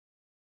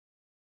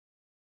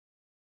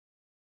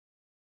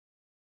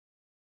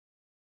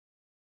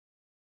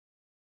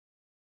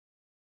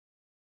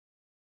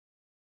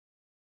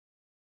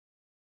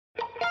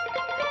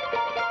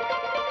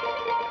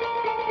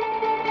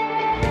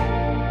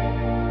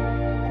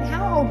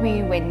old were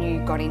you when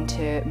you got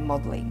into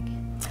modelling?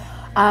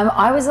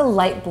 I was a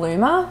late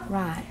bloomer.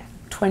 Right.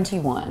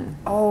 21.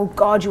 Oh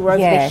God, you were over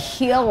the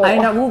hill. I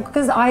know, well,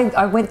 because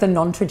I went the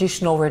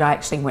non-traditional route. I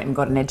actually went and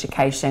got an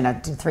education. I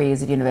did 3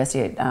 years at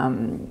university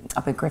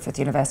up at Griffith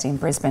University in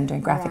Brisbane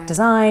doing graphic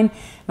design.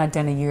 And I'd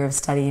done a year of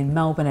study in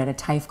Melbourne at a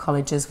TAFE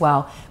college as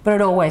well. But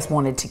I'd always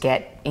wanted to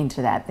get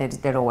into that.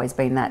 There'd always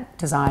been that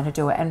desire to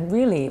do it. And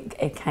really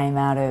it came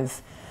out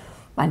of,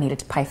 I needed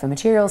to pay for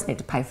materials, needed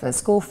to pay for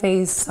school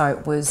fees. So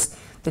it was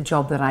the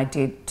job that I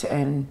did to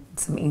earn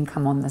some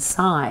income on the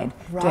side,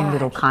 doing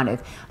little kind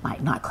of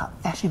like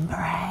nightclub fashion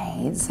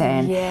parades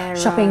and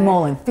shopping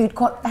mall and food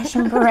court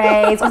fashion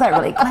parades, all that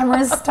really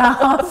glamorous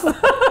stuff.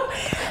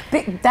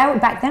 But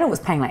back then it was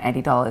paying like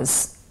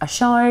 $80 a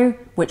show,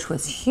 which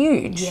was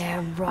huge.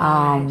 Yeah,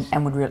 right.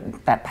 And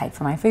that paid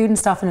for my food and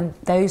stuff, and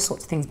those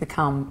sorts of things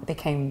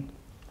became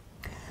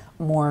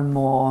more and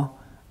more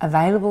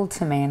available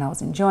to me, and I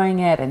was enjoying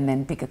it. And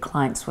then bigger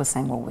clients were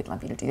saying, well, we'd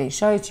love you to do these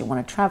shows, do you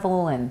want to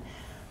travel? And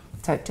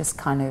so it just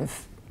kind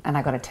of, and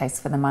I got a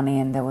taste for the money,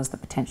 and there was the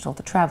potential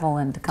to travel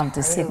and to come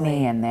to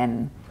Sydney. And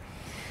then...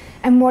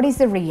 And what is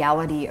the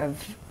reality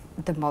of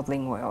the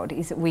modelling world?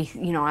 Is it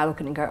I look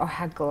at it and go, oh,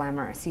 how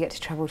glamorous. You get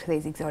to travel to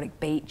these exotic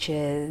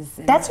beaches.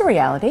 That's a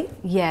reality.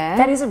 Yeah.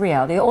 That is a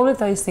reality. All of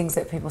those things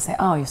that people say,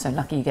 oh, you're so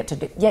lucky you get to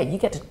do. Yeah, you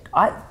get to.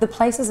 The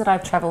places that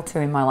I've travelled to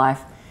in my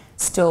life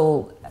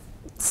still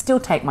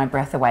take my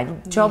breath away.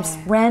 Jobs,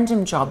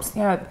 random jobs,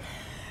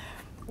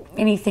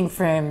 anything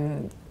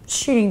from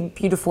shooting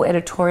beautiful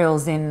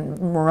editorials in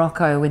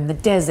Morocco in the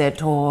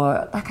desert,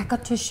 or like I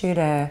got to shoot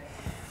a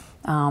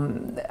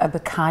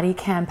Bacardi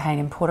campaign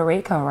in Puerto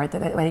Rico, where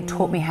they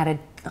taught me how to.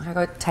 I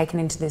got taken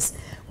into this.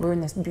 We were in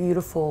this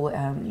beautiful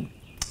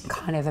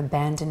kind of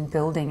abandoned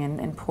building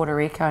in Puerto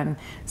Rico, and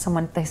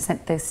they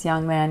sent this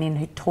young man in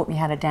who taught me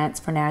how to dance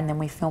for an hour, and then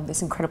we filmed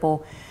this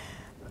incredible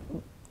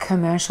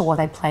commercial where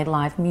they played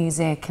live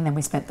music, and then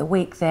we spent the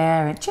week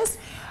there. And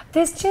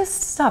there's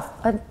just stuff.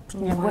 I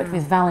worked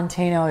with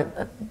Valentino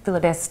at Villa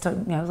d'Este,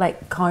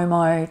 Lake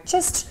Como,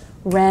 just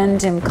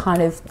random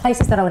kind of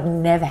places that I would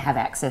never have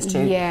access to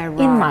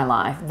in my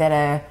life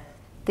that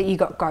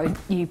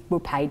you were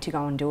paid to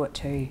go and do it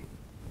too.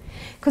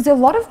 Because a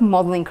lot of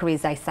modelling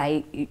careers, they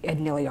say, are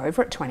nearly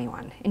over at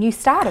 21, and you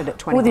started at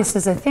 21. Well, this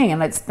is a thing,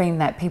 and it's been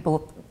that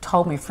people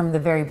told me from the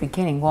very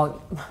beginning,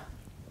 well,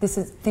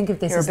 think of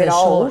this as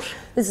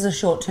this is a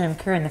short-term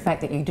career, and the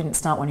fact that you didn't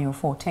start when you were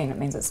 14, it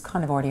means it's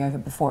kind of already over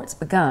before it's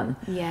begun.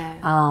 Yeah.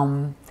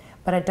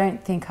 But I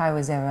don't think I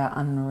was ever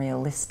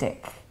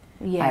unrealistic.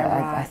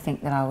 Yeah, I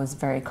think that I was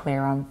very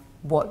clear on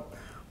what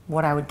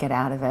I would get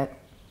out of it.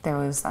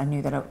 I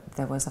knew that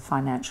there was a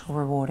financial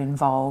reward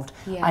involved.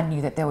 Yeah. I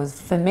knew that there was,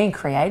 for me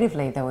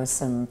creatively, there was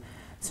some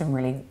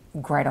really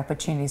great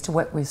opportunities to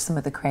work with some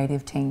of the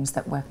creative teams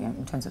that work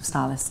in terms of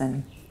stylists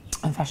and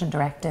fashion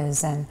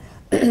directors and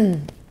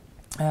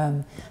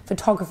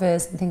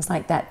photographers and things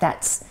like that.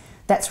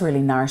 That's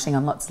really nourishing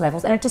on lots of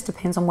levels, and it just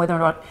depends on whether or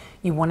not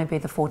you want to be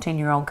the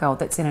 14-year-old girl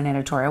that's in an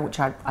editorial, which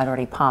I'd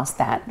already passed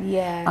that,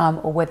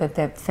 or whether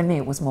for me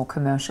it was more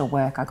commercial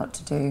work. I got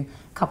to do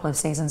a couple of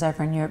seasons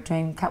over in Europe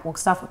doing catwalk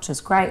stuff, which was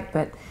great,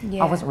 but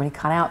I wasn't really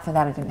cut out for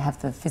that. I didn't have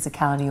the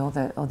physicality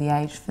or the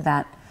age for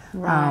that.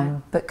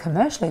 Right. But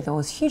commercially, there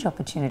was huge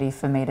opportunity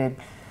for me to.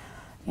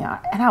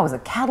 And I was a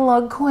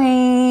catalogue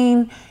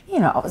queen,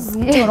 I was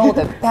doing all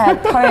the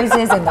bad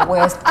poses and the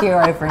worst gear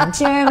over in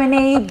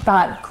Germany,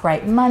 but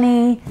great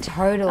money.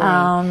 Totally.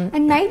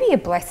 And maybe a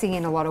blessing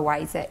in a lot of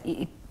ways that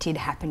it did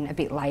happen a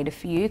bit later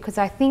for you, because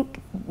I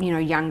think,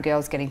 young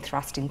girls getting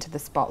thrust into the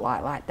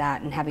spotlight like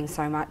that and having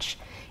so much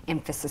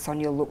emphasis on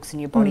your looks and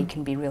your body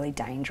can be really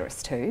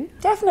dangerous too.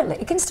 Definitely.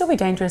 It can still be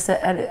dangerous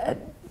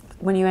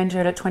when you enter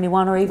it at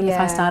 21, or even if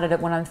I started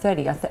it when I'm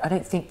 30. I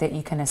don't think that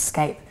you can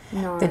escape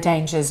the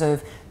dangers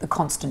of the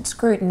constant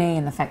scrutiny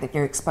and the fact that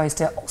you're exposed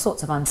to all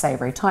sorts of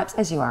unsavoury types,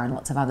 as you are in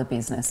lots of other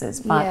businesses.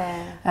 But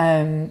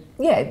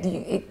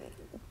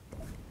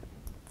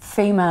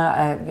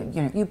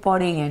FEMA, your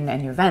body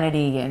and your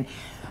vanity and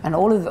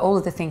all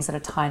of the things that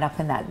are tied up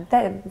in that,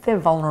 they're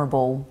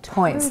vulnerable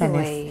points. And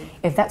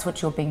if that's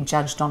what you're being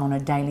judged on a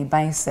daily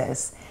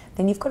basis,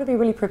 then you've got to be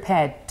really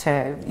prepared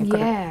to.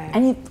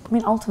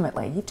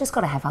 Ultimately, you've just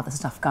got to have other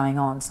stuff going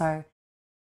on. So.